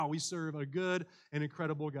We serve a good and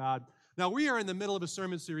incredible God. Now, we are in the middle of a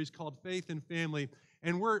sermon series called Faith and Family,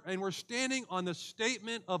 and we're standing on the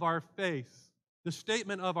statement of our faith, the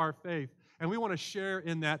statement of our faith, and we want to share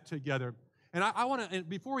in that together. And I want to,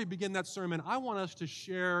 before we begin that sermon, I want us to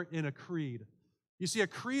share in a creed. You see, a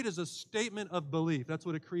creed is a statement of belief. That's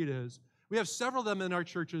what a creed is. We have several of them in our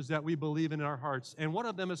churches that we believe in our hearts, and one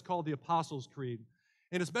of them is called the Apostles' Creed.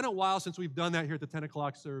 And it's been a while since we've done that here at the 10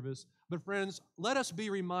 o'clock service. But friends, let us be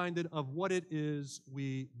reminded of what it is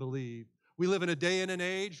we believe. We live in a day and an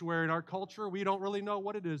age where in our culture we don't really know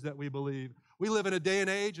what it is that we believe. We live in a day and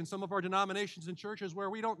age in some of our denominations and churches where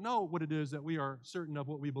we don't know what it is that we are certain of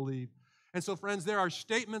what we believe. And so, friends, there are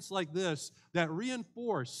statements like this that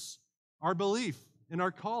reinforce our belief in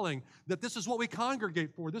our calling, that this is what we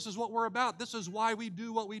congregate for, this is what we're about, this is why we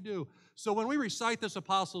do what we do. So when we recite this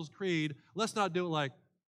Apostles' Creed, let's not do it like,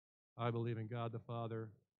 I believe in God the Father,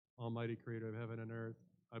 Almighty Creator of heaven and earth.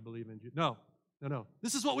 I believe in Jesus. No.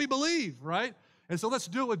 This is what we believe, right? And so let's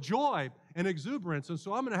do it with joy and exuberance. And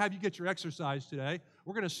so I'm going to have you get your exercise today.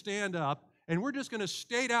 We're going to stand up, and we're just going to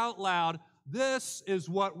state out loud, this is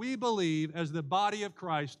what we believe as the body of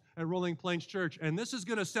Christ at Rolling Plains Church. And this is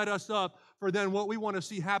going to set us up for then what we want to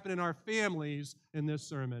see happen in our families in this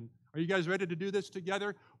sermon. Are you guys ready to do this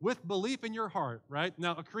together? With belief in your heart, right?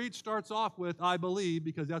 Now, a creed starts off with, I believe,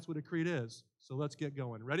 because that's what a creed is. So let's get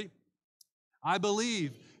going. Ready? I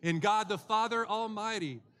believe in God the Father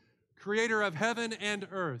Almighty, creator of heaven and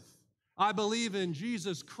earth. I believe in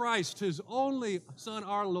Jesus Christ, his only Son,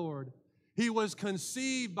 our Lord. He was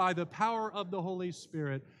conceived by the power of the Holy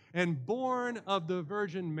Spirit and born of the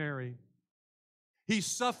Virgin Mary. He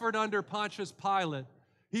suffered under Pontius Pilate.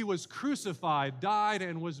 He was crucified, died,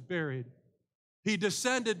 and was buried. He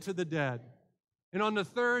descended to the dead. And on the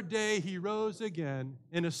third day, he rose again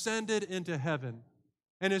and ascended into heaven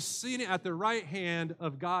and is seated at the right hand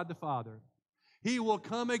of God the Father. He will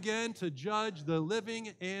come again to judge the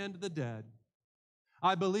living and the dead.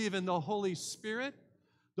 I believe in the Holy Spirit,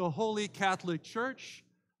 the Holy Catholic Church,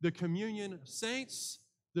 the communion of saints,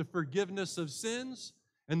 the forgiveness of sins,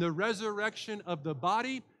 and the resurrection of the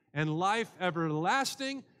body and life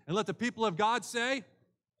everlasting. And let the people of God say,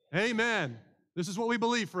 amen. This is what we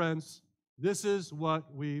believe, friends. This is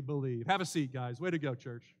what we believe. Have a seat, guys. Way to go,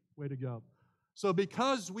 church. Way to go. So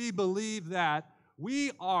because we believe that,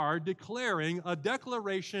 we are declaring a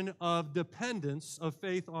declaration of dependence of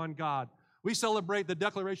faith on God. We celebrate the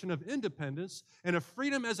Declaration of Independence and a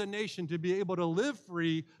freedom as a nation to be able to live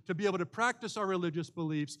free, to be able to practice our religious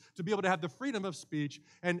beliefs, to be able to have the freedom of speech,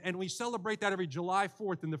 and we celebrate that every July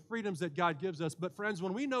 4th and the freedoms that God gives us. But friends,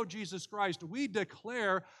 when we know Jesus Christ, we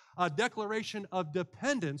declare a declaration of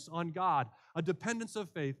dependence on God, a dependence of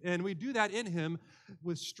faith, and we do that in Him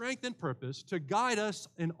with strength and purpose to guide us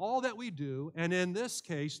in all that we do, and in this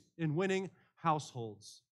case, in winning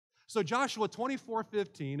households. So Joshua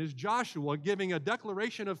 24:15 is Joshua giving a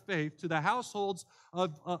declaration of faith to the households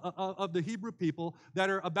of the Hebrew people that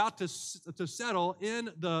are about to settle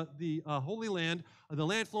in the Holy Land, the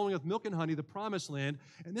land flowing with milk and honey, the Promised Land.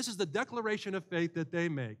 And this is the declaration of faith that they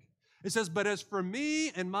make. It says, but as for me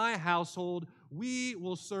and my household, we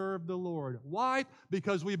will serve the Lord. Why?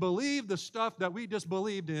 Because we believe the stuff that we just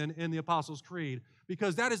believed in the Apostles' Creed.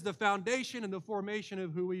 Because that is the foundation and the formation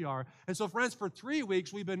of who we are. And so, friends, for 3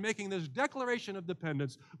 weeks, we've been making this declaration of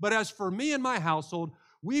dependence. But as for me and my household,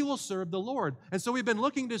 we will serve the Lord. And so we've been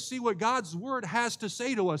looking to see what God's Word has to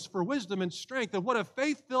say to us for wisdom and strength of what a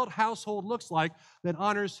faith-filled household looks like that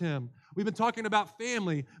honors Him. We've been talking about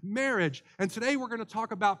family, marriage, and today we're going to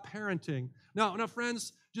talk about parenting. Now,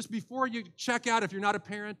 friends, just before you check out if you're not a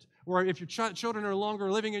parent or if your children are no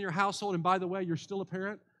longer living in your household, and by the way, you're still a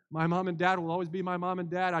parent, my mom and dad will always be my mom and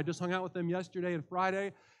dad. I just hung out with them yesterday and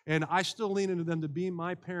Friday, and I still lean into them to be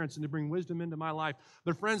my parents and to bring wisdom into my life.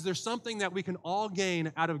 But friends, there's something that we can all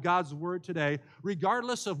gain out of God's Word today,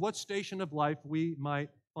 regardless of what station of life we might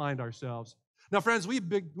find ourselves. Now, friends, we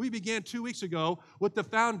began 2 weeks ago with the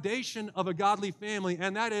foundation of a godly family,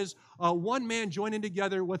 and that is one man joining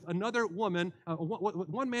together with another woman,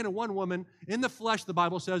 one man and one woman in the flesh, the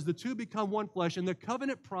Bible says, the two become one flesh, in the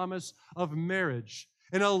covenant promise of marriage,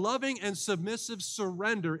 and a loving and submissive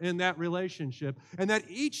surrender in that relationship, and that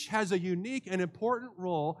each has a unique and important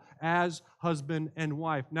role as husband and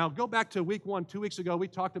wife. Now, go back to week 1, 2 weeks ago, we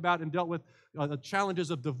talked about and dealt with the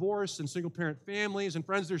challenges of divorce and single-parent families. And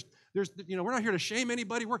friends, we're not here to shame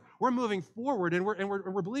anybody. We're moving forward, and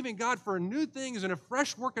we're believing God for new things and a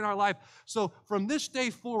fresh work in our life. So from this day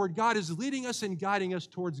forward, God is leading us and guiding us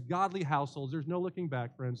towards godly households. There's no looking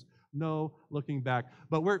back, friends. No looking back.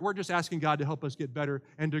 But we're just asking God to help us get better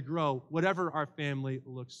and to grow, whatever our family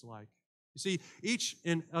looks like. You see, each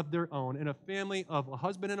of their own, in a family of a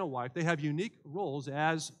husband and a wife, they have unique roles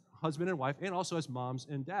as husband and wife and also as moms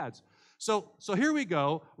and dads. So here we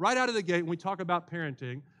go, right out of the gate when we talk about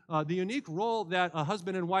parenting. The unique role that a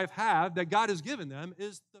husband and wife have that God has given them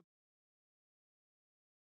is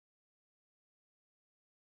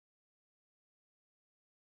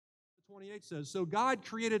 28 says, so God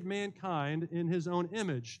created mankind in his own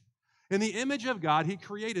image. In the image of God, he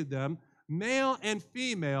created them. Male and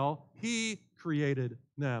female, he created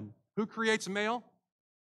them. Who creates male?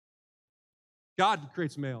 God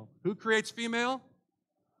creates male. Who creates female?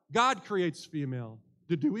 God creates female.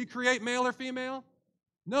 Do we create male or female?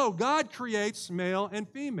 No, God creates male and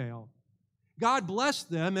female. God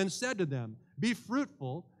blessed them and said to them, be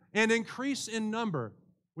fruitful and increase in number.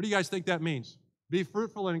 What do you guys think that means? Be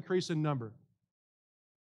fruitful and increase in number.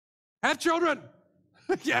 Have children.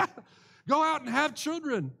 Yeah. Go out and have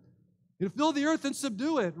children. And fill the earth and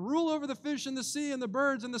subdue it. Rule over the fish in the sea and the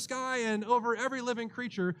birds in the sky and over every living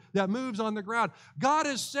creature that moves on the ground. God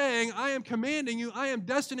is saying, I am commanding you, I am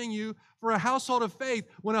destining you for a household of faith.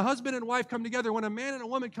 When a husband and wife come together, when a man and a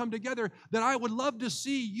woman come together, that I would love to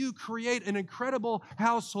see you create an incredible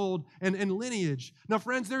household and lineage. Now,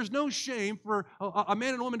 friends, there's no shame for a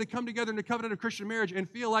man and a woman to come together in the covenant of Christian marriage and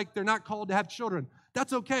feel like they're not called to have children.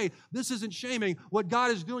 That's okay. This isn't shaming. What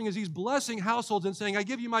God is doing is he's blessing households and saying, I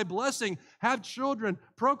give you my blessing. Have children.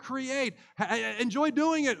 Procreate. Enjoy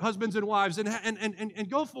doing it, husbands and wives, and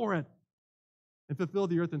go for it. And fulfill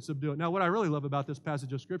the earth and subdue it. Now, what I really love about this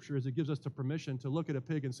passage of Scripture is it gives us the permission to look at a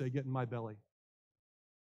pig and say, get in my belly.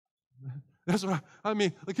 That's what I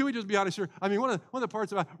mean. Like, can we just be honest here? I mean, one of the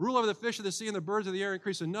parts about rule over the fish of the sea and the birds of the air,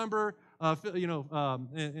 increase in number,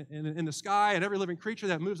 in the sky and every living creature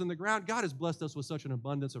that moves on the ground. God has blessed us with such an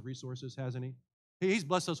abundance of resources, hasn't he? He's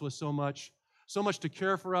blessed us with so much to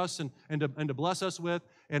care for us and to bless us with.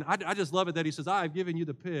 And I just love it that he says, I've given you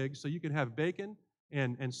the pig so you can have bacon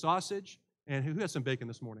and sausage. And who has some bacon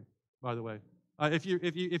this morning, by the way? If you're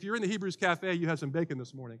in the Hebrews Cafe, you have some bacon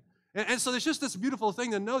this morning. And so it's just this beautiful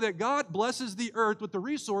thing to know that God blesses the earth with the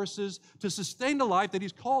resources to sustain the life that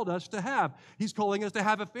he's called us to have. He's calling us to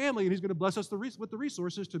have a family, and he's going to bless us with the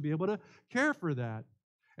resources to be able to care for that.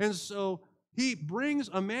 And so he brings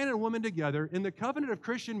a man and a woman together in the covenant of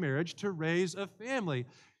Christian marriage to raise a family.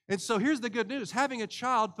 And so here's the good news. Having a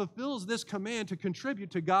child fulfills this command to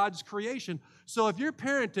contribute to God's creation. So if you're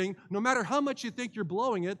parenting, no matter how much you think you're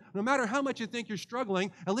blowing it, no matter how much you think you're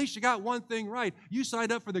struggling, at least you got one thing right. You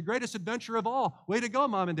signed up for the greatest adventure of all. Way to go,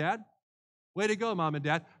 Mom and Dad. Way to go, Mom and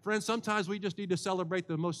Dad. Friends, sometimes we just need to celebrate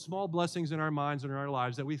the most small blessings in our minds and in our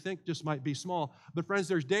lives that we think just might be small. But friends,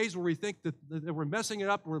 there's days where we think that we're messing it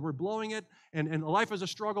up, where we're blowing it, and life is a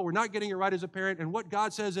struggle. We're not getting it right as a parent. And what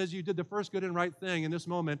God says is you did the first good and right thing in this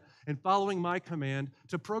moment in following my command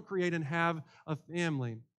to procreate and have a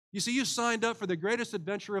family. You see, you signed up for the greatest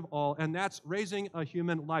adventure of all, and that's raising a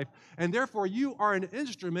human life. And therefore, you are an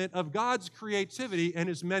instrument of God's creativity and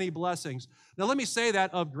his many blessings. Now, let me say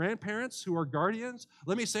that of grandparents who are guardians.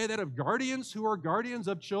 Let me say that of guardians who are guardians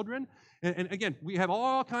of children. And again, we have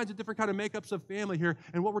all kinds of different kind of makeups of family here.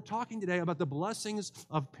 And what we're talking today about the blessings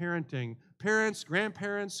of parenting. Parents,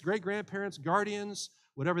 grandparents, great-grandparents, guardians,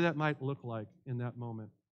 whatever that might look like in that moment.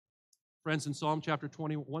 Friends, in Psalm chapter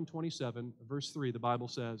 127, verse 3, the Bible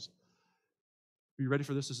says, are you ready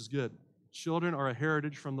for this? This is good. Children are a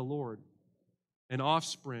heritage from the Lord, and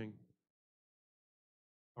offspring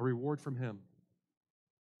a reward from him.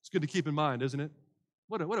 It's good to keep in mind, isn't it?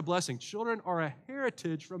 What a blessing. Children are a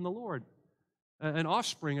heritage from the Lord, an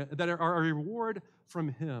offspring that are a reward from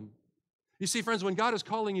him. You see, friends, when God is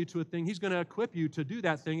calling you to a thing, he's going to equip you to do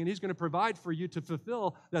that thing, and he's going to provide for you to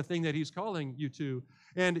fulfill that thing that he's calling you to.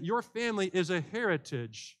 And your family is a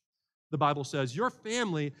heritage, the Bible says. Your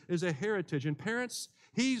family is a heritage. And parents,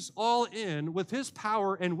 he's all in with his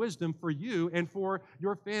power and wisdom for you and for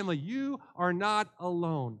your family. You are not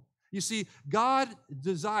alone. You see, God's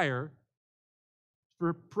desire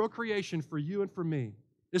for procreation for you and for me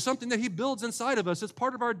is something that he builds inside of us. It's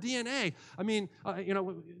part of our DNA. I mean,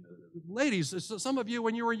 ladies, some of you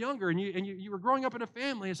when you were younger and you were growing up in a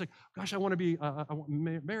family, it's like, gosh, I want to be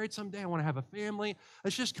married someday. I want to have a family.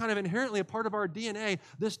 It's just kind of inherently a part of our DNA.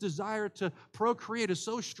 This desire to procreate is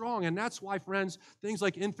so strong, and that's why, friends, things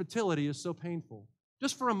like infertility is so painful.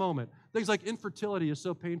 Just for a moment, things like infertility is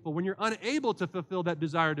so painful when you're unable to fulfill that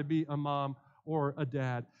desire to be a mom or a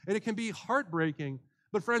dad. And it can be heartbreaking.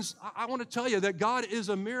 But friends, I want to tell you that God is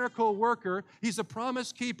a miracle worker. He's a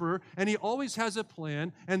promise keeper, and He always has a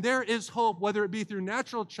plan. And there is hope, whether it be through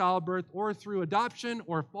natural childbirth or through adoption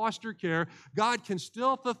or foster care. God can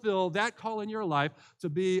still fulfill that call in your life to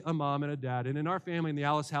be a mom and a dad. And in our family, in the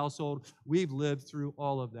Alice household, we've lived through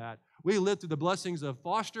all of that. We lived through the blessings of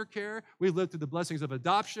foster care. We've lived through the blessings of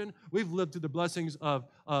adoption. We've lived through the blessings of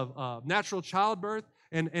natural childbirth.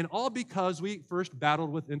 And all because we first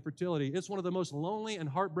battled with infertility. It's one of the most lonely and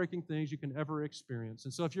heartbreaking things you can ever experience.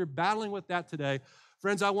 And so if you're battling with that today,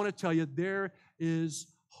 friends, I want to tell you there is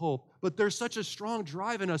hope. But there's such a strong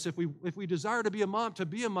drive in us if we desire to be a mom, to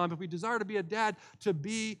be a mom. If we desire to be a dad, to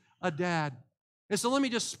be a dad. And so let me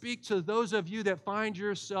just speak to those of you that find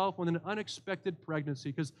yourself with an unexpected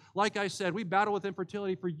pregnancy. Because like I said, we battled with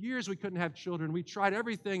infertility. For years, we couldn't have children. We tried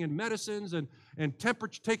everything in medicines and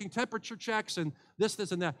taking temperature checks and this,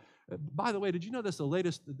 and that. By the way, did you know this?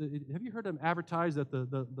 Have you heard them advertise that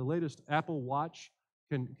the latest Apple Watch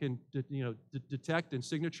can detect and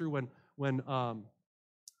signature when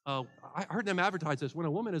I heard them advertise this. When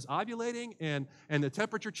a woman is ovulating and the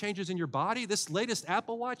temperature changes in your body, this latest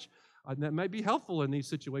Apple Watch, that might be helpful in these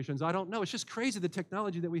situations. I don't know. It's just crazy, the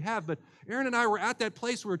technology that we have. But Aaron and I were at that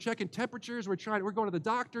place. We were checking temperatures. We're going to the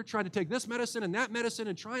doctor, trying to take this medicine and that medicine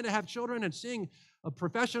and trying to have children and seeing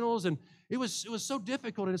professionals. And it was so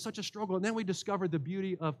difficult and it's such a struggle. And then we discovered the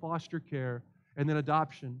beauty of foster care and then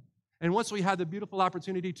adoption. And once we had the beautiful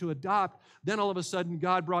opportunity to adopt, then all of a sudden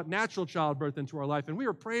God brought natural childbirth into our life. And we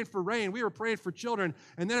were praying for rain. We were praying for children.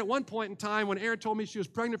 And then at one point in time, when Erin told me she was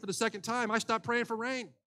pregnant for the second time, I stopped praying for rain.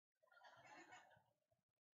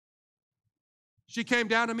 She came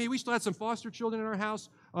down to me. We still had some foster children in our house.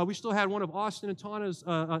 We still had one of Austin and Tana's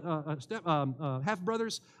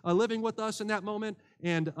half-brothers living with us in that moment.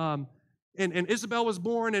 And Isabel was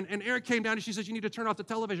born, and Erin came down and she said, "You need to turn off the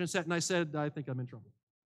television set." And I said, "I think I'm in trouble."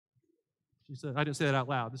 She said, I didn't say that out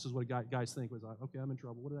loud. This is what guys think. Was okay, I'm in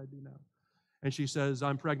trouble. What did I do now? And she says,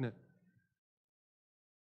 "I'm pregnant."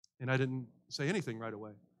 And I didn't say anything right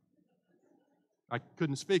away. I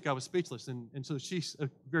couldn't speak. I was speechless. And so she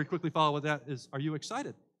very quickly followed with that is, "Are you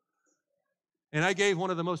excited?" And I gave one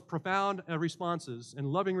of the most profound responses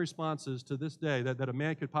and loving responses to this day that a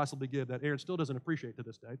man could possibly give that Aaron still doesn't appreciate to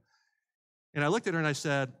this day. And I looked at her and I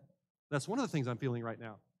said, "That's one of the things I'm feeling right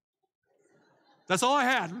now." That's all I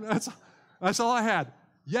had. That's all I had.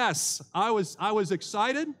 Yes, I was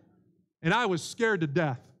excited and I was scared to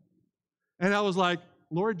death. And I was like,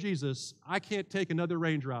 "Lord Jesus, I can't take another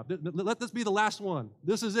raindrop. Let this be the last one.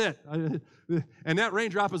 This is it." And that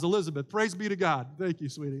raindrop is Elizabeth. Praise be to God. Thank you,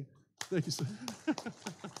 sweetie. Thank you, sweetie.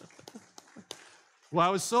 Well, I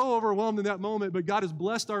was so overwhelmed in that moment, but God has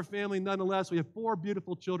blessed our family nonetheless. We have 4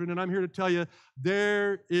 beautiful children, and I'm here to tell you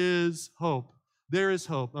there is hope. There is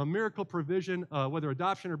hope. A miracle provision, whether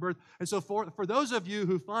adoption or birth. And so for those of you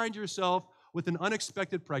who find yourself with an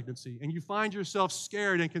unexpected pregnancy, and you find yourself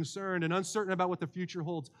scared and concerned and uncertain about what the future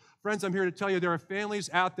holds, friends, I'm here to tell you there are families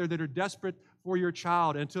out there that are desperate for your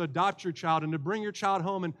child and to adopt your child and to bring your child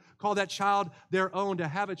home and call that child their own, to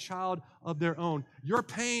have a child of their own. Your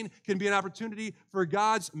pain can be an opportunity for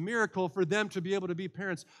God's miracle for them to be able to be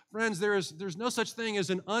parents. Friends, there's no such thing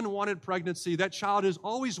as an unwanted pregnancy. That child is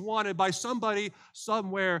always wanted by somebody,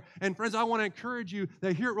 somewhere. And friends, I want to encourage you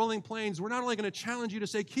that here at Rolling Plains, we're not only going to challenge you to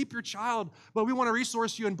say, keep your child, but we want to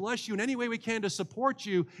resource you and bless you in any way we can to support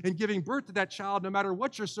you in giving birth to that child, no matter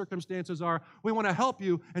what your circumstances are. We want to help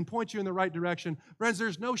you and point you in the right direction. Friends,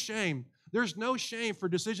 there's no shame. There's no shame for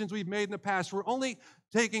decisions we've made in the past. We're only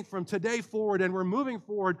taking from today forward, and we're moving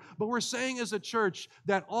forward, but we're saying as a church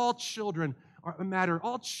that all children matter.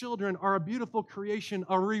 All children are a beautiful creation,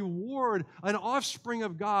 a reward, an offspring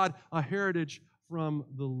of God, a heritage from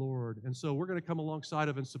the Lord. And so we're going to come alongside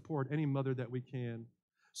of and support any mother that we can.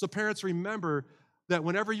 So parents, remember that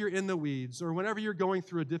whenever you're in the weeds or whenever you're going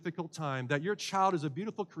through a difficult time, that your child is a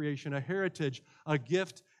beautiful creation, a heritage, a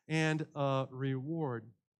gift, and a reward.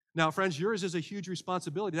 Now, friends, yours is a huge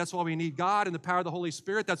responsibility. That's why we need God and the power of the Holy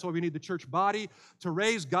Spirit. That's why we need the church body to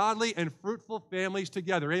raise godly and fruitful families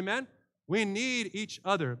together. Amen? We need each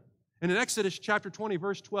other. And in Exodus chapter 20,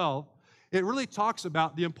 verse 12, it really talks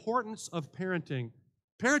about the importance of parenting.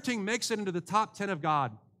 Parenting makes it into the top 10 of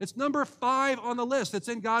God. It's number 5 on the list. It's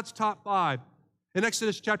in God's top 5. In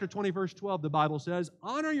Exodus chapter 20, verse 12, the Bible says,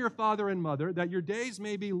 "Honor your father and mother, that your days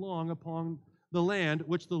may be long upon the land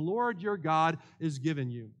which the Lord your God is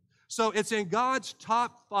giving you." So it's in God's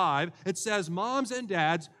top 5. It says, moms and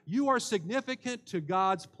dads, you are significant to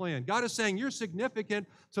God's plan. God is saying, you're significant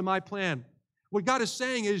to my plan. What God is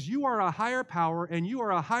saying is you are a higher power and you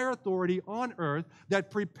are a higher authority on earth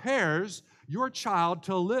that prepares your child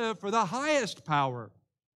to live for the highest power.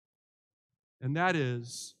 and that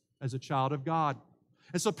is as a child of God.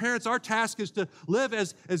 And so parents, our task is to live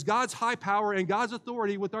as God's high power and God's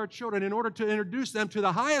authority with our children in order to introduce them to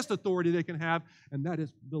the highest authority they can have, and that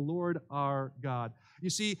is the Lord our God. You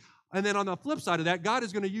see, and then on the flip side of that, God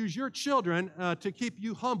is going to use your children to keep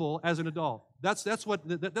you humble as an adult. That's what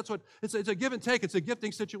it's a give and take. It's a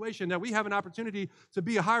gifting situation that we have an opportunity to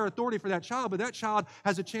be a higher authority for that child, but that child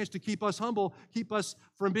has a chance to keep us humble, keep us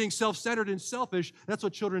from being self-centered and selfish. That's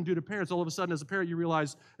what children do to parents. All of a sudden, as a parent, you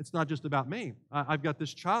realize it's not just about me. I've got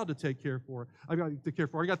this child to take care for. I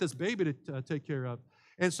got this baby to take care of.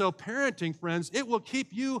 And so parenting, friends, it will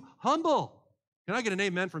keep you humble. Can I get an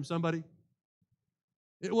amen from somebody?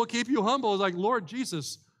 It will keep you humble. It's like, Lord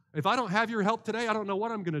Jesus, if I don't have your help today, I don't know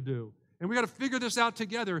what I'm going to do. And we got to figure this out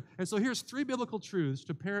together. And so here's 3 biblical truths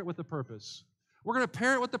to parent with a purpose. We're going to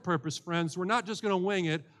parent with a purpose, friends. We're not just going to wing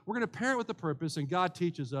it. We're going to parent with a purpose, and God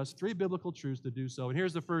teaches us 3 biblical truths to do so. And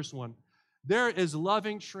here's the first one. There is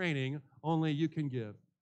loving training only you can give.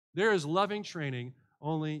 There is loving training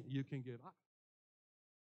only you can give.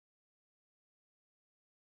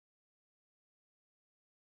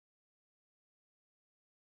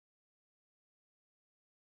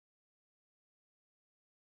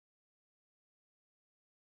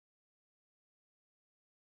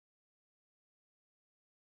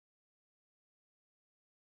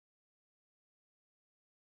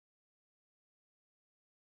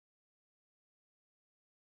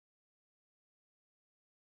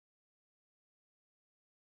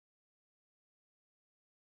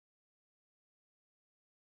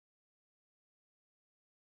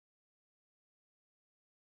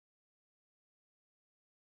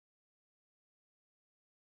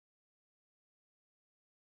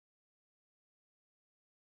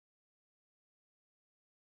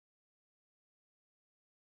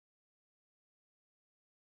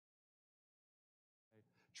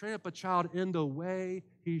 Train up a child in the way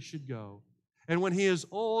he should go. And when he is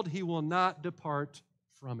old, he will not depart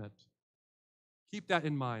from it. Keep that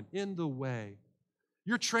in mind, in the way.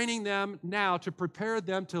 You're training them now to prepare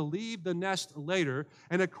them to leave the nest later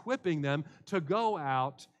and equipping them to go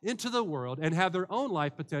out into the world and have their own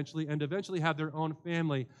life potentially and eventually have their own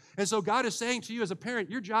family. And so God is saying to you as a parent,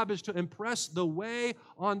 your job is to impress the way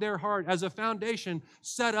on their heart as a foundation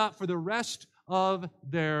set up for the rest of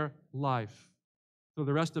their life. For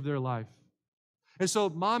the rest of their life. And so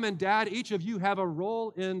mom and dad, each of you have a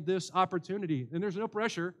role in this opportunity. And there's no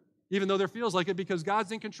pressure, even though there feels like it, because God's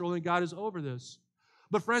in control and God is over this.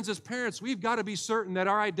 But friends, as parents, we've got to be certain that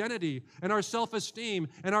our identity and our self-esteem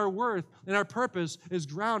and our worth and our purpose is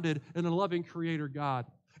grounded in a loving Creator God.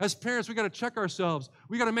 As parents, we've got to check ourselves.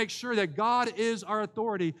 We've got to make sure that God is our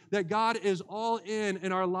authority, that God is all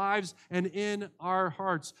in our lives and in our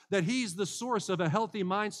hearts, that He's the source of a healthy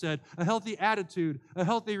mindset, a healthy attitude, a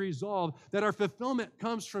healthy resolve, that our fulfillment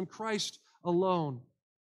comes from Christ alone,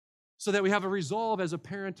 so that we have a resolve as a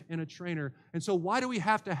parent and a trainer. And so why do we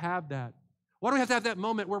have to have that? Why do we have to have that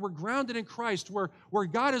moment where we're grounded in Christ, where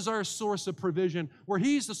God is our source of provision, where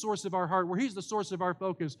He's the source of our heart, where He's the source of our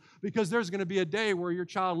focus? Because there's going to be a day where your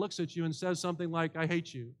child looks at you and says something like, I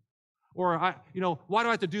hate you. Or, why do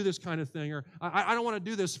I have to do this kind of thing? Or, I don't want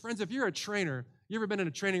to do this. Friends, if you're a trainer, you ever been in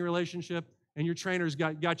a training relationship and your trainer's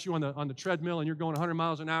got you on the treadmill and you're going 100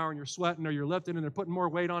 miles an hour and you're sweating or you're lifting and they're putting more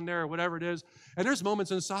weight on there or whatever it is, and there's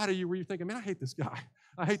moments inside of you where you're thinking, man, I hate this guy.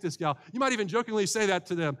 I hate this gal. You might even jokingly say that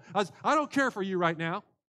to them. I don't care for you right now.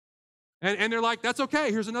 And they're like, that's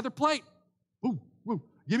okay. Here's another plate. Ooh, ooh.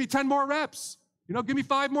 Give me 10 more reps. Give me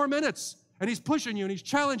 5 more minutes. And he's pushing you and he's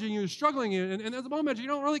challenging you, struggling you. And at the moment, you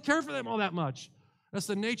don't really care for them all that much. That's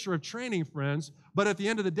the nature of training, friends. But at the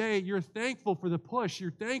end of the day, you're thankful for the push.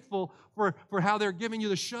 You're thankful for how they're giving you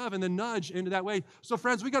the shove and the nudge into that way. So,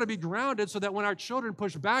 friends, we got to be grounded so that when our children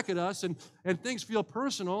push back at us and things feel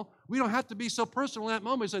personal, we don't have to be so personal in that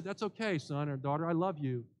moment. We say, that's okay, son or daughter, I love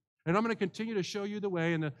you. And I'm going to continue to show you the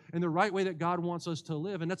way in the right way that God wants us to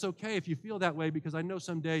live. And that's okay if you feel that way, because I know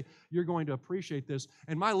someday you're going to appreciate this.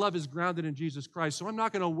 And my love is grounded in Jesus Christ. So I'm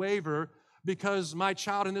not going to waver because my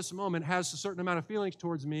child in this moment has a certain amount of feelings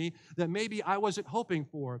towards me that maybe I wasn't hoping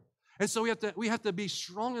for. And so we have to be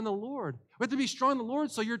strong in the Lord. We have to be strong in the Lord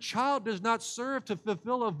so your child does not serve to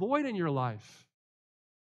fulfill a void in your life.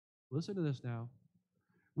 Listen to this now.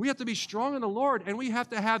 We have to be strong in the Lord, and we have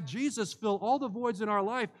to have Jesus fill all the voids in our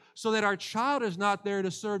life so that our child is not there to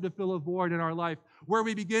serve to fill a void in our life, where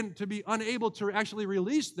we begin to be unable to actually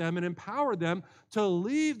release them and empower them to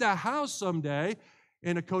leave the house someday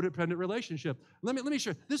in a codependent relationship. Let me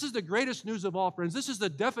share. This is the greatest news of all, friends. This is the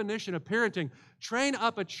definition of parenting. Train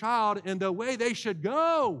up a child in the way they should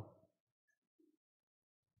go.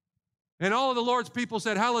 And all of the Lord's people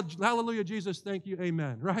said, hallelujah, Jesus, thank you,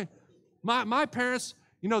 amen, right? My parents,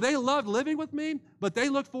 they loved living with me, but they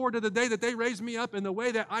looked forward to the day that they raised me up in the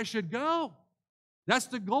way that I should go. That's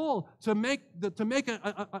the goal, to make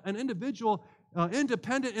an individual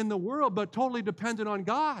independent in the world, but totally dependent on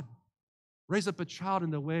God. Raise up a child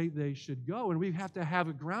in the way they should go. And we have to have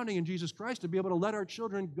a grounding in Jesus Christ to be able to let our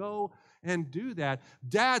children go and do that.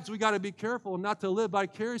 Dads, we got to be careful not to live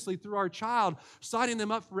vicariously through our child, signing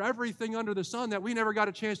them up for everything under the sun that we never got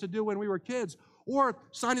a chance to do when we were kids, or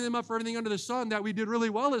signing them up for everything under the sun that we did really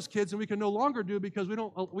well as kids and we can no longer do because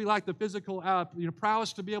we lack the physical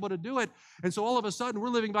prowess to be able to do it. And so all of a sudden we're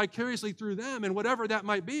living vicariously through them, and whatever that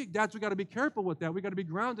might be, dads, we got to be careful with that. We got to be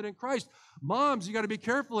grounded in Christ. Moms, you got to be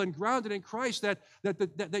careful and grounded in Christ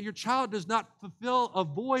that your child does not fulfill a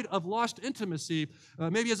void of lost intimacy,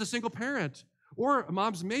 maybe as a single parent. Or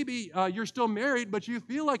moms, maybe you're still married, but you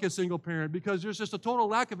feel like a single parent because there's just a total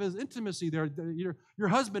lack of his intimacy there. Your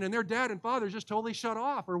husband and their dad and father is just totally shut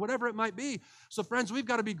off, or whatever it might be. So friends, we've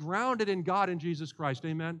got to be grounded in God and Jesus Christ,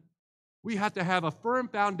 amen? We have to have a firm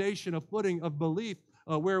foundation, a footing of belief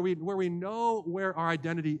where we know where our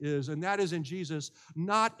identity is, and that is in Jesus,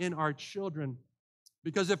 not in our children.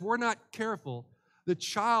 Because if we're not careful, the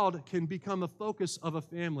child can become a focus of a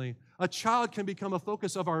family. A child can become a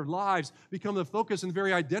focus of our lives, become the focus and the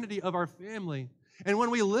very identity of our family. And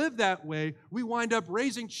when we live that way, we wind up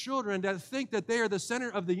raising children that think that they are the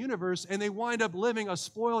center of the universe, and they wind up living a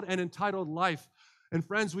spoiled and entitled life. And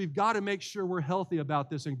friends, we've got to make sure we're healthy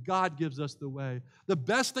about this, and God gives us the way. The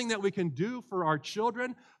best thing that we can do for our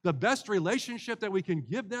children, the best relationship that we can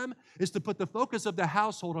give them, is to put the focus of the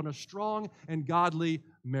household on a strong and godly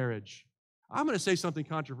marriage. I'm going to say something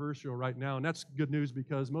controversial right now, and that's good news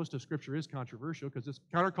because most of Scripture is controversial because it's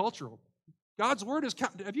countercultural. God's Word is,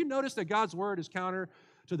 have you noticed that God's Word is counter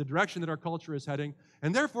to the direction that our culture is heading?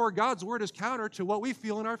 And therefore, God's Word is counter to what we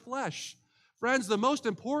feel in our flesh. Friends, the most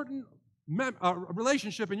important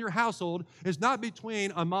relationship in your household is not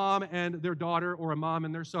between a mom and their daughter or a mom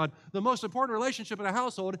and their son. The most important relationship in a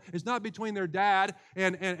household is not between their dad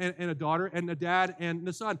and a daughter and a dad and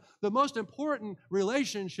the son. The most important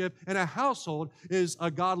relationship in a household is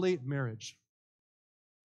a godly marriage.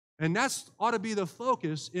 And that ought to be the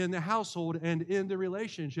focus in the household and in the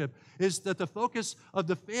relationship, is that the focus of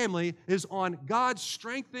the family is on God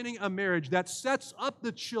strengthening a marriage that sets up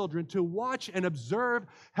the children to watch and observe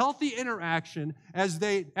healthy interaction as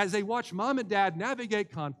they watch mom and dad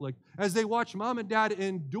navigate conflict, as they watch mom and dad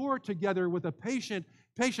endure together with a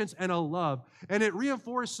patience and a love. And it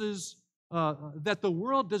reinforces that the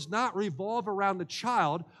world does not revolve around the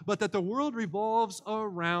child, but that the world revolves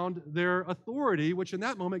around their authority, which in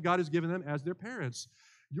that moment God has given them as their parents.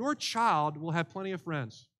 Your child will have plenty of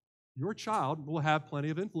friends. Your child will have plenty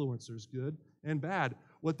of influencers, good and bad.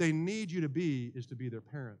 What they need you to be is to be their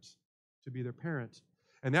parent, to be their parent.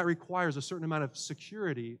 And that requires a certain amount of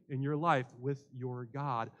security in your life with your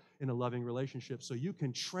God in a loving relationship so you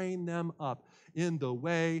can train them up in the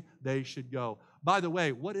way they should go. By the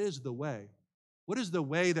way, what is the way? What is the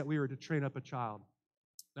way that we are to train up a child?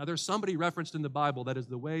 Now, there's somebody referenced in the Bible that is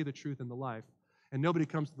the way, the truth, and the life, and nobody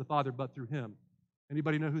comes to the Father but through him.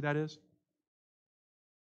 Anybody know who that is?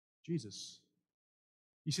 Jesus.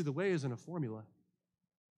 You see, the way isn't a formula.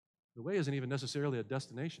 The way isn't even necessarily a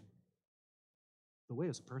destination. The way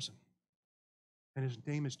is a person, and his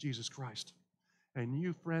name is Jesus Christ. And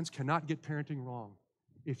you, friends, cannot get parenting wrong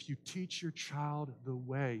if you teach your child the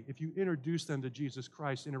way, if you introduce them to Jesus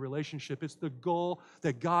Christ in a relationship. It's the goal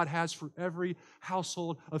that God has for every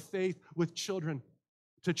household of faith with children,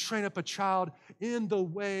 to train up a child in the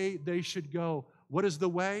way they should go. What is the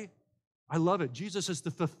way? I love it. Jesus is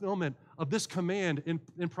the fulfillment of this command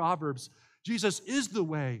in Proverbs. Jesus is the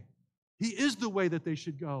way. He is the way that they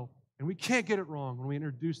should go. And we can't get it wrong when we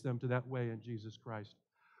introduce them to that way in Jesus Christ.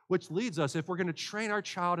 Which leads us, if we're going to train our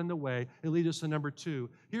child in the way, it leads us to number 2.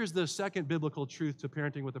 Here's the second biblical truth to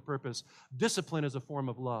parenting with a purpose. Discipline is a form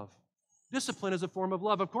of love. Discipline is a form of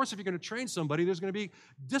love. Of course, if you're going to train somebody, there's going to be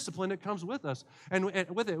discipline that comes with us. And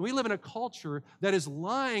with it, we live in a culture that is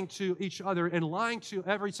lying to each other and lying to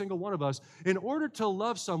every single one of us. In order to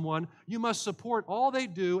love someone, you must support all they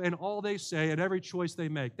do and all they say and every choice they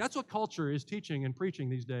make. That's what culture is teaching and preaching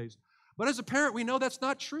these days. But as a parent, we know that's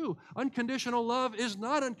not true. Unconditional love is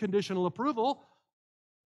not unconditional approval.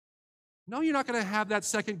 No, you're not going to have that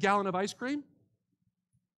second gallon of ice cream,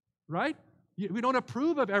 right? We don't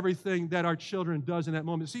approve of everything that our children does in that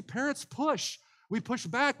moment. See, parents push. We push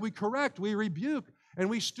back, we correct, we rebuke, and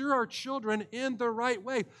we steer our children in the right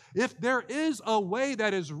way. If there is a way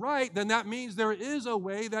that is right, then that means there is a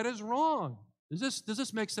way that is wrong. Does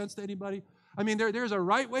this make sense to anybody? I mean, there's a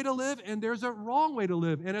right way to live and there's a wrong way to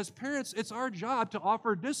live. And as parents, it's our job to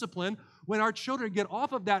offer discipline when our children get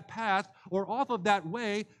off of that path or off of that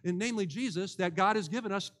way, and namely Jesus, that God has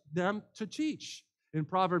given us them to teach. In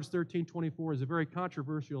Proverbs 13:24 is a very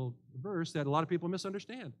controversial verse that a lot of people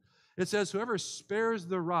misunderstand. It says, whoever spares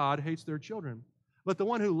the rod hates their children, but the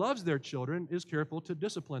one who loves their children is careful to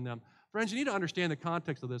discipline them. Friends, you need to understand the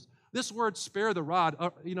context of this. This word, spare the rod,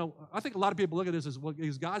 I think a lot of people look at this as, well,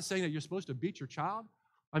 is God saying that you're supposed to beat your child?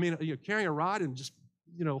 I mean, you're carrying a rod and just,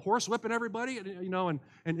 horse whipping everybody,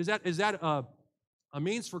 and is that a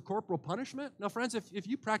means for corporal punishment? No, friends, if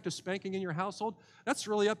you practice spanking in your household, that's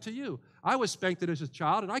really up to you. I was spanked as a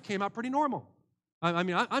child, and I came out pretty normal.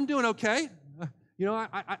 I'm doing okay.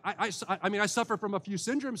 I suffer from a few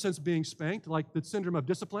syndromes since being spanked, like the syndrome of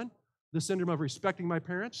discipline, the syndrome of respecting my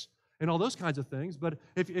parents, and all those kinds of things. But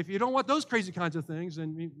if you don't want those crazy kinds of things,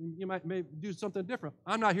 then you may do something different.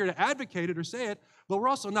 I'm not here to advocate it or say it, but we're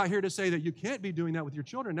also not here to say that you can't be doing that with your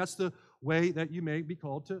children. That's the way that you may be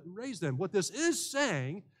called to raise them. What this is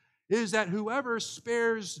saying is that whoever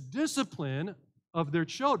spares discipline of their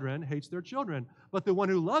children hates their children, but the one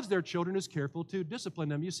who loves their children is careful to discipline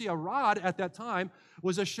them. You see, a rod at that time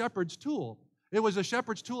was a shepherd's tool. It was a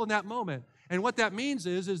shepherd's tool in that moment. And what that means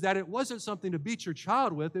is that it wasn't something to beat your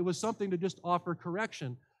child with. It was something to just offer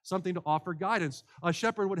correction, something to offer guidance. A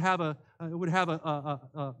shepherd would have a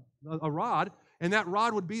rod, and that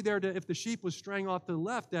rod would be there to, if the sheep was straying off to the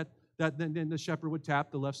left, then the shepherd would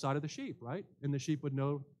tap the left side of the sheep, right? And the sheep would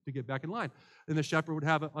know to get back in line. And the shepherd would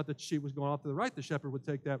have, the sheep was going off to the right, the shepherd would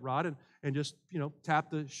take that rod and just, tap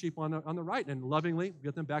the sheep on the right and lovingly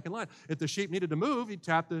get them back in line. If the sheep needed to move, he'd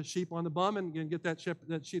tap the sheep on the bum and get that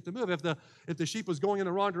sheep to move. If the sheep was going in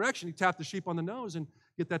the wrong direction, he'd tap the sheep on the nose and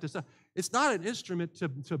get that to stop. It's not an instrument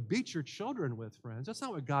to beat your children with, friends. That's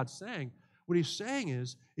not what God's saying. What he's saying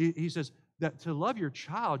is, he says, that to love your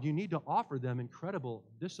child, you need to offer them incredible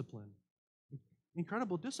discipline.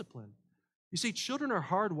 Incredible discipline. You see, children are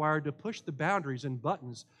hardwired to push the boundaries and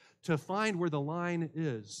buttons to find where the line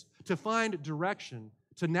is, to find direction,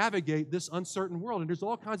 to navigate this uncertain world. And there's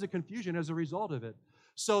all kinds of confusion as a result of it.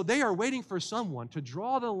 So they are waiting for someone to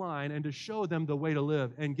draw the line and to show them the way to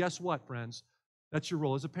live. And guess what, friends? That's your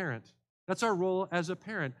role as a parent. That's our role as a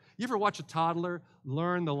parent. You ever watch a toddler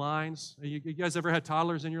learn the lines? You guys ever had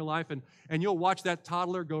toddlers in your life? And you'll watch that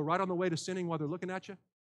toddler go right on the way to sinning while they're looking at you?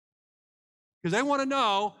 Because they want to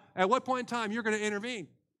know at what point in time you're going to intervene.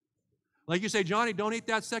 Like you say, Johnny, don't eat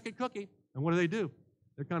that second cookie. And what do?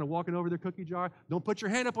 They're kind of walking over their cookie jar. Don't put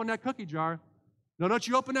your hand up on that cookie jar. No, don't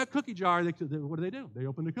you open that cookie jar. What do? They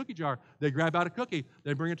open the cookie jar. They grab out a cookie.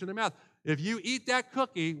 They bring it to their mouth. If you eat that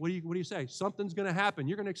cookie, what do you say? Something's going to happen.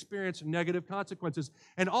 You're going to experience negative consequences.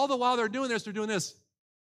 And all the while they're doing this.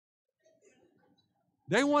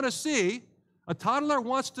 They want to see, a toddler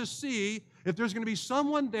wants to see if there's going to be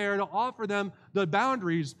someone there to offer them the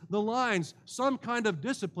boundaries, the lines, some kind of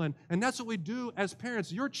discipline. And that's what we do as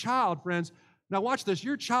parents. Your child, friends, now watch this.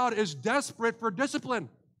 Your child is desperate for discipline.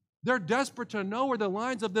 They're desperate to know where the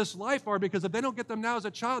lines of this life are, because if they don't get them now as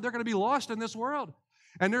a child, they're going to be lost in this world.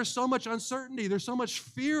 And there's so much uncertainty. There's so much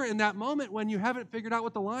fear in that moment when you haven't figured out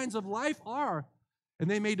what the lines of life are. And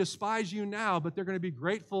they may despise you now, but they're going to be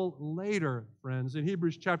grateful later, friends. In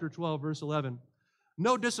Hebrews chapter 12, verse 11,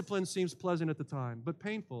 no discipline seems pleasant at the time, but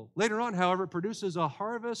painful. Later on, however, it produces a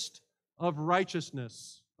harvest of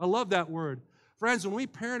righteousness. I love that word. Friends, when we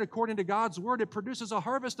parent according to God's word, it produces a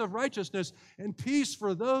harvest of righteousness and peace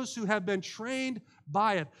for those who have been trained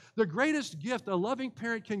by it. The greatest gift a loving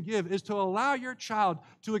parent can give is to allow your child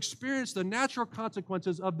to experience the natural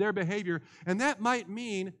consequences of their behavior. And that might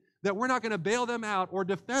mean that we're not going to bail them out or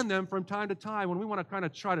defend them from time to time when we want to kind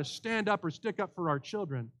of try to stand up or stick up for our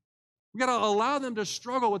children. We've got to allow them to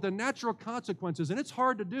struggle with the natural consequences, and it's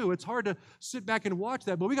hard to do. It's hard to sit back and watch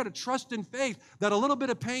that, but we got to trust in faith that a little bit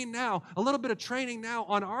of pain now, a little bit of training now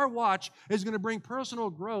on our watch is going to bring personal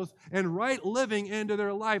growth and right living into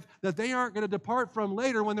their life that they aren't going to depart from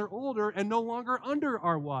later when they're older and no longer under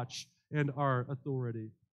our watch and our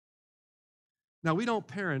authority. Now, we don't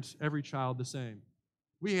parent every child the same.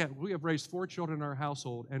 We have raised 4 children in our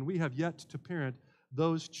household, and we have yet to parent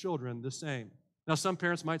those children the same. Now, some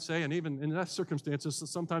parents might say, and even in that circumstances,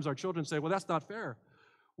 sometimes our children say, well, that's not fair.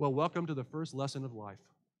 Well, welcome to the first lesson of life.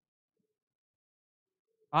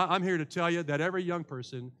 I'm here to tell you that every young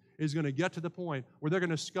person is going to get to the point where they're going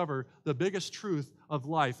to discover the biggest truth of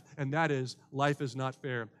life, and that is life is not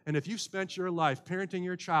fair. And if you spent your life parenting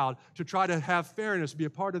your child to try to have fairness be a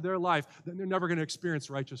part of their life, then they're never going to experience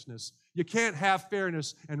righteousness. You can't have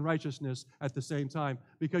fairness and righteousness at the same time,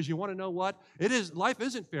 because you want to know what? Life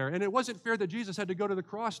isn't fair, and it wasn't fair that Jesus had to go to the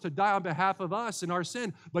cross to die on behalf of us in our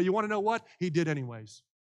sin, but you want to know what? He did anyways.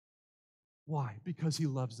 Why? Because he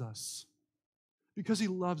loves us. Because he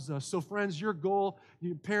loves us. So friends, your goal,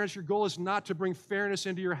 parents, your goal is not to bring fairness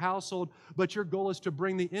into your household, but your goal is to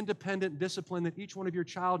bring the independent discipline that each one of your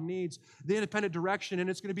child needs, the independent direction, and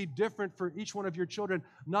it's going to be different for each one of your children.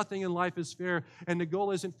 Nothing in life is fair, and the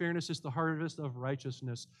goal isn't fairness, it's the harvest of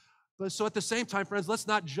righteousness. But so at the same time, friends, let's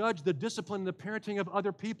not judge the discipline and the parenting of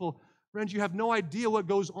other people. Friends, you have no idea what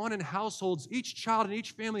goes on in households. Each child and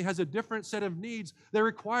each family has a different set of needs that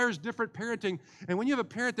requires different parenting. And when you have a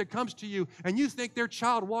parent that comes to you and you think their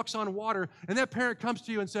child walks on water, and that parent comes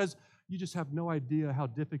to you and says, you just have no idea how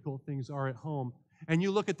difficult things are at home. And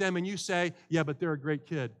you look at them and you say, yeah, but they're a great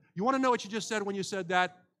kid. You want to know what you just said when you said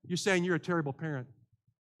that? You're saying you're a terrible parent.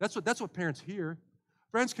 That's what parents hear.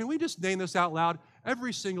 Friends, can we just name this out loud?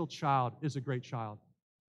 Every single child is a great child.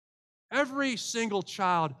 Every single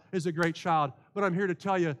child is a great child, but I'm here to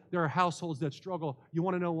tell you there are households that struggle. You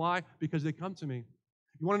want to know why? Because they come to me.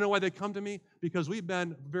 You want to know why they come to me? Because we've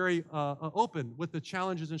been very open with the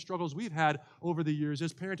challenges and struggles we've had over the years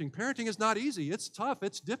as parenting. Parenting is not easy. It's tough.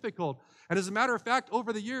 It's difficult. And as a matter of fact,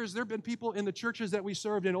 over the years, there have been people in the churches that we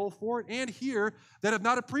served in Old Fort and here that have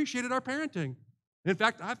not appreciated our parenting. In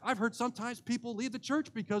fact, I've heard sometimes people leave the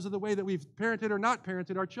church because of the way that we've parented or not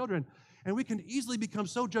parented our children. And we can easily become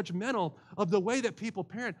so judgmental of the way that people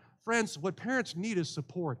parent. Friends, what parents need is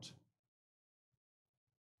support.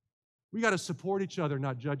 We got to support each other,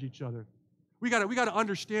 not judge each other. We got to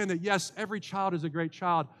understand that, yes, every child is a great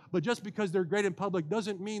child, but just because they're great in public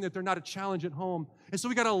doesn't mean that they're not a challenge at home. And so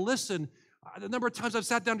we got to listen. The number of times I've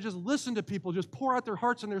sat down to just listen to people, just pour out their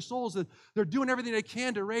hearts and their souls, that they're doing everything they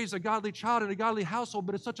can to raise a godly child in a godly household,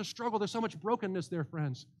 but it's such a struggle. There's so much brokenness there,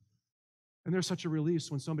 friends. And there's such a release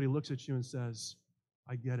when somebody looks at you and says,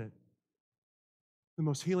 I get it. The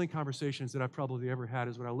most healing conversations that I've probably ever had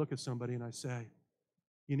is when I look at somebody and I say,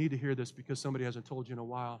 you need to hear this because somebody hasn't told you in a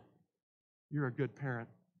while. You're a good parent.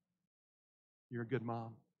 You're a good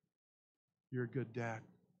mom. You're a good dad.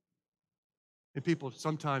 And people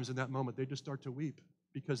sometimes in that moment, they just start to weep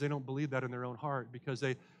because they don't believe that in their own heart, because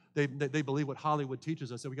they believe what Hollywood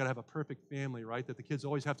teaches us, that we got to have a perfect family, right? That the kids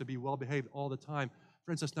always have to be well-behaved all the time.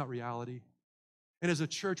 Friends, that's not reality. And as a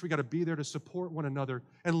church, we got to be there to support one another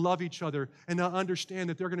and love each other and to understand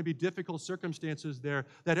that there are going to be difficult circumstances there,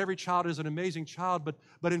 that every child is an amazing child,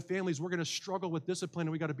 but in families, we're going to struggle with discipline,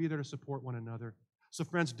 and we got to be there to support one another. So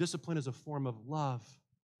friends, discipline is a form of love.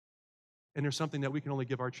 And there's something that we can only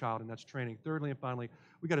give our child, and that's training. Thirdly and finally,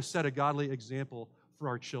 we got to set a godly example for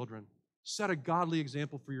our children. Set a godly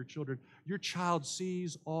example for your children. Your child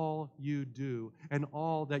sees all you do and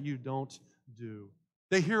all that you don't do.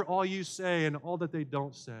 They hear all you say and all that they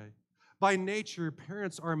don't say. By nature,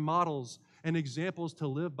 parents are models and examples to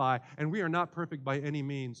live by, and we are not perfect by any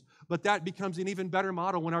means. But that becomes an even better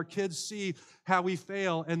model when our kids see how we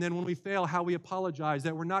fail, and then when we fail, how we apologize,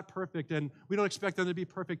 that we're not perfect, and we don't expect them to be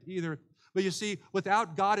perfect either. But you see,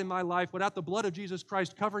 without God in my life, without the blood of Jesus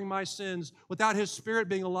Christ covering my sins, without His Spirit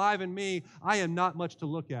being alive in me, I am not much to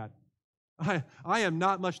look at. I am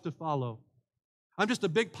not much to follow. I'm just a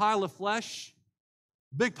big pile of flesh,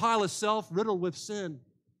 big pile of self riddled with sin.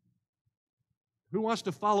 Who wants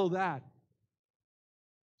to follow that?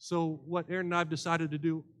 So what Aaron and I have decided to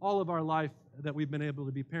do all of our life that we've been able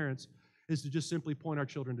to be parents is to just simply point our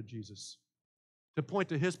children to Jesus, to point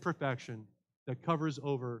to His perfection that covers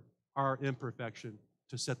over our imperfection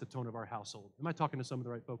to set the tone of our household. Am I talking to some of the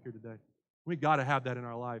right folk here today? We got to have that in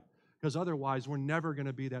our life, because otherwise we're never going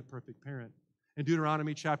to be that perfect parent. In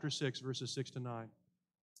Deuteronomy chapter 6, verses 6 to 9.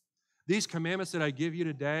 These commandments that I give you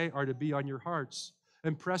today are to be on your hearts.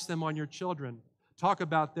 Impress them on your children. Talk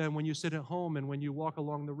about them when you sit at home and when you walk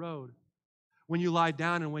along the road, when you lie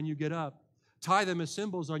down and when you get up. Tie them as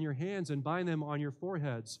symbols on your hands and bind them on your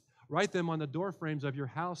foreheads. Write them on the doorframes of your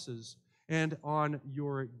houses and on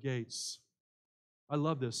your gates. I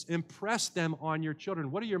love this. Impress them on your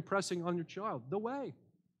children. What are you impressing on your child? The way.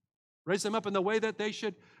 Raise them up in the way that they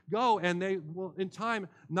should go, and they will in time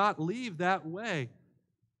not leave that way.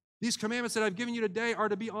 These commandments that I've given you today are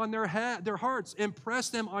to be on their hearts. Impress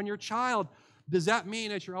them on your child. Does that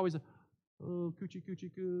mean that you're always, coochie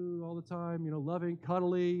coochie coo all the time, loving,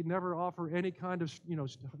 cuddly, never offer any kind of,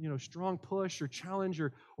 strong push or challenge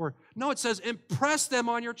or no, it says impress them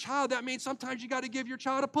on your child. That means sometimes you got to give your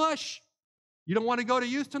child a push. You don't want to go to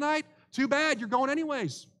youth tonight? Too bad, you're going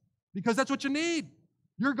anyways, because that's what you need.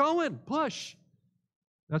 You're going, push.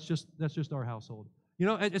 That's just our household. You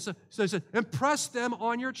know, so impress them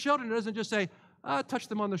on your children. It doesn't just say, touch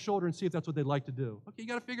them on the shoulder and see if that's what they'd like to do. Okay, you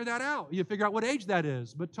got to figure that out. You figure out what age that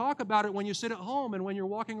is. But talk about it when you sit at home and when you're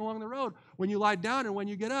walking along the road, when you lie down and when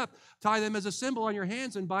you get up. Tie them as a symbol on your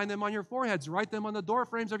hands and bind them on your foreheads. Write them on the door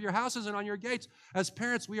frames of your houses and on your gates. As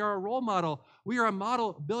parents, we are a role model. We are a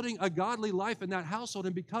model building a godly life in that household.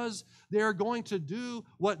 And because they're going to do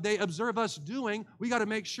what they observe us doing, we got to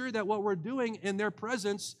make sure that what we're doing in their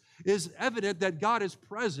presence is evident, that God is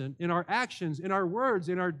present in our actions, in our words,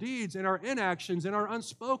 in our deeds, in our inactions, in our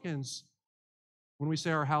unspokens. When we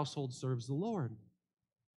say our household serves the Lord,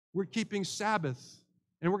 we're keeping Sabbath,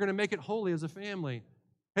 and we're going to make it holy as a family.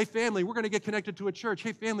 Hey, family, we're going to get connected to a church.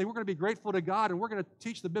 Hey, family, we're going to be grateful to God, and we're going to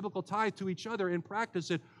teach the biblical tithe to each other and practice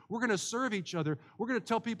it. We're going to serve each other. We're going to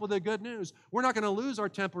tell people the good news. We're not going to lose our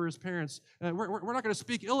temper as parents. We're not going to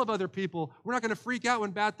speak ill of other people. We're not going to freak out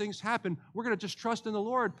when bad things happen. We're going to just trust in the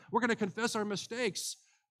Lord. We're going to confess our mistakes.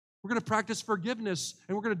 We're going to practice forgiveness,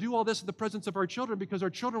 and we're going to do all this in the presence of our children, because our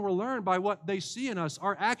children will learn by what they see in us,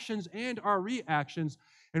 our actions and our reactions,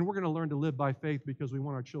 and we're going to learn to live by faith because we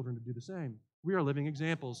want our children to do the same. We are living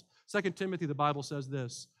examples. 2 Timothy, the Bible says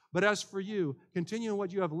this, "But as for you, continue in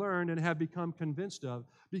what you have learned and have become convinced of,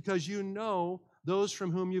 because you know those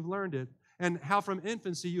from whom you've learned it, and how from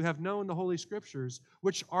infancy you have known the Holy Scriptures,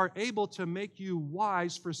 which are able to make you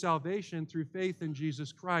wise for salvation through faith in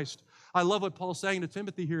Jesus Christ." I love what Paul's saying to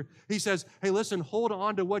Timothy here. He says, hey, listen, hold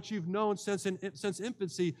on to what you've known since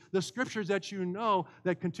infancy, the Scriptures that you know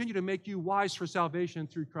that continue to make you wise for salvation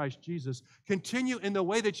through Christ Jesus. Continue in the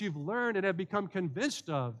way that you've learned and have become convinced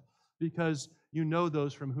of, because you know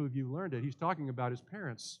those from whom you've learned it. He's talking about his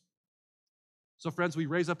parents. So friends, we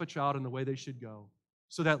raise up a child in the way they should go,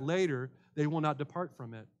 so that later they will not depart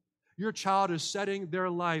from it. Your child is setting their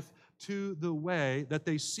life to the way that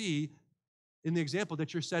they see in the example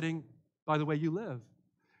that you're setting by the way you live.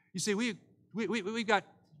 You see, we've got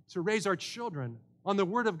to raise our children on the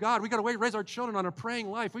Word of God. We've got to raise our children on a praying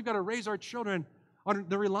life. We've got to raise our children on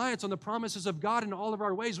the reliance on the promises of God in all of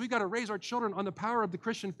our ways. We've got to raise our children on the power of the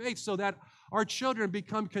Christian faith, so that our children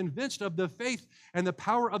become convinced of the faith and the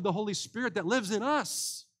power of the Holy Spirit that lives in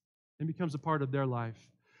us and becomes a part of their life.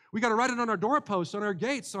 We got to write it on our doorposts, on our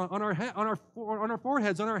gates, on our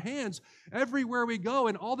foreheads, on our hands, everywhere we go.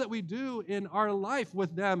 And all that we do in our life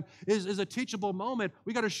with them is a teachable moment.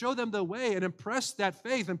 We got to show them the way and impress that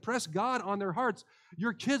faith, impress God on their hearts.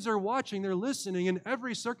 Your kids are watching, they're listening. In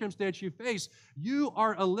every circumstance you face, you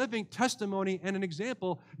are a living testimony and an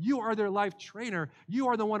example. You are their life trainer. You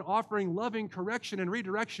are the one offering loving correction and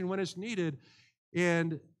redirection when it's needed.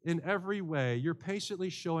 And in every way, you're patiently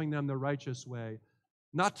showing them the righteous way,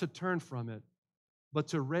 not to turn from it, but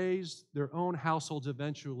to raise their own households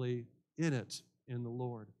eventually in it, in the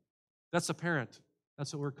Lord. That's a parent.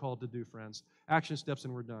 That's what we're called to do, friends. Action steps,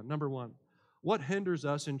 and we're done. Number one, what hinders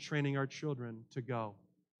us in training our children to go?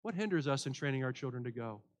 What hinders us in training our children to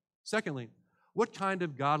go? Secondly, what kind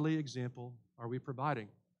of godly example are we providing?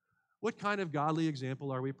 What kind of godly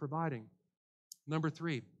example are we providing? Number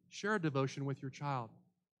three, share a devotion with your child.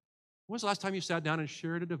 When's the last time you sat down and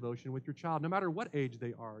shared a devotion with your child, no matter what age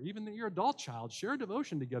they are? Even your adult child, share a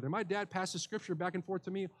devotion together. My dad passes Scripture back and forth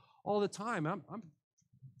to me all the time. I'm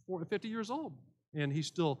 50 years old, and he's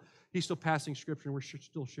still passing Scripture, and we're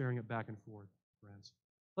still sharing it back and forth, friends.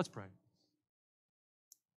 Let's pray.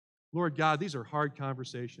 Lord God, these are hard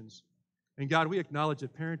conversations. And God, we acknowledge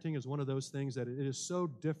that parenting is one of those things that it is so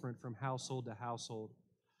different from household to household.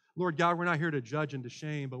 Lord God, we're not here to judge and to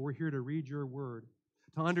shame, but we're here to read your word,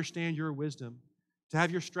 to understand your wisdom, to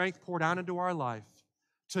have your strength poured out into our life,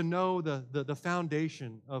 to know the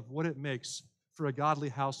foundation of what it makes for a godly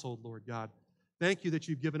household, Lord God. Thank you that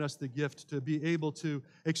you've given us the gift to be able to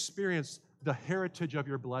experience the heritage of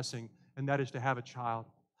your blessing, and that is to have a child.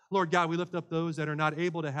 Lord God, we lift up those that are not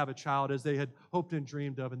able to have a child as they had hoped and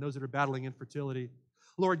dreamed of, and those that are battling infertility.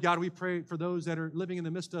 Lord God, we pray for those that are living in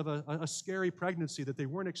the midst of a scary pregnancy that they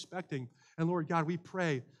weren't expecting. And Lord God, we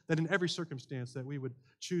pray that in every circumstance that we would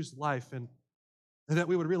choose life, and that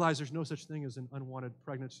we would realize there's no such thing as an unwanted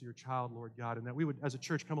pregnancy or child, Lord God, and that we would, as a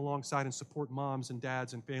church, come alongside and support moms and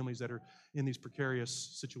dads and families that are in these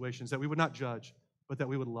precarious situations, that we would not judge, but that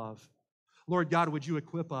we would love. Lord God, would you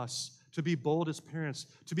equip us to be bold as parents,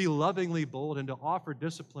 to be lovingly bold, and to offer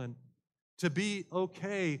discipline, to be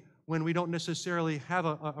okay when we don't necessarily have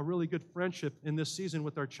a really good friendship in this season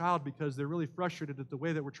with our child because they're really frustrated at the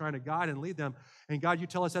way that we're trying to guide and lead them. And God, you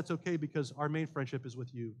tell us that's okay because our main friendship is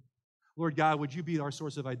with you. Lord God, would you be our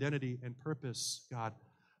source of identity and purpose, God?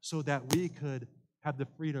 so that we could have the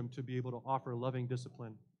freedom to be able to offer loving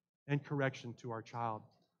discipline and correction to our child.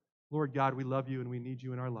 Lord God, we love you and we need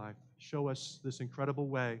you in our life. Show us this incredible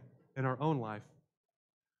way in our own life.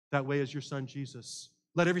 That way is your Son, Jesus.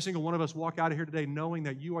 Let every single one of us walk out of here today knowing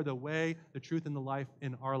that you are the way, the truth, and the life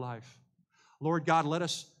in our life. Lord God, let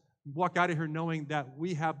us walk out of here knowing that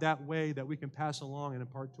we have that way that we can pass along and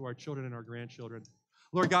impart to our children and our grandchildren.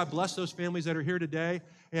 Lord God, bless those families that are here today,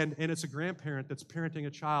 and it's a grandparent that's parenting a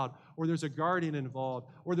child, or there's a guardian involved,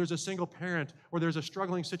 or there's a single parent, or there's a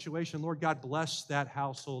struggling situation. Lord God, bless that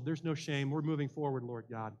household. There's no shame. We're moving forward, Lord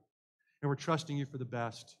God, and we're trusting you for the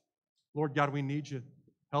best. Lord God, we need you.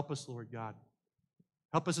 Help us, Lord God.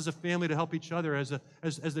 Help us as a family to help each other, as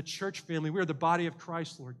the church family. We are the body of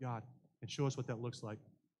Christ, Lord God, and show us what that looks like.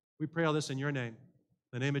 We pray all this in your name, in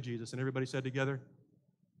the name of Jesus. And everybody said together,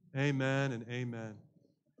 amen and amen.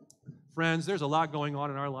 Friends, there's a lot going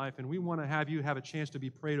on in our life, and we want to have you have a chance to be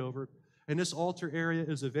prayed over. And this altar area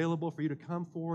is available for you to come forward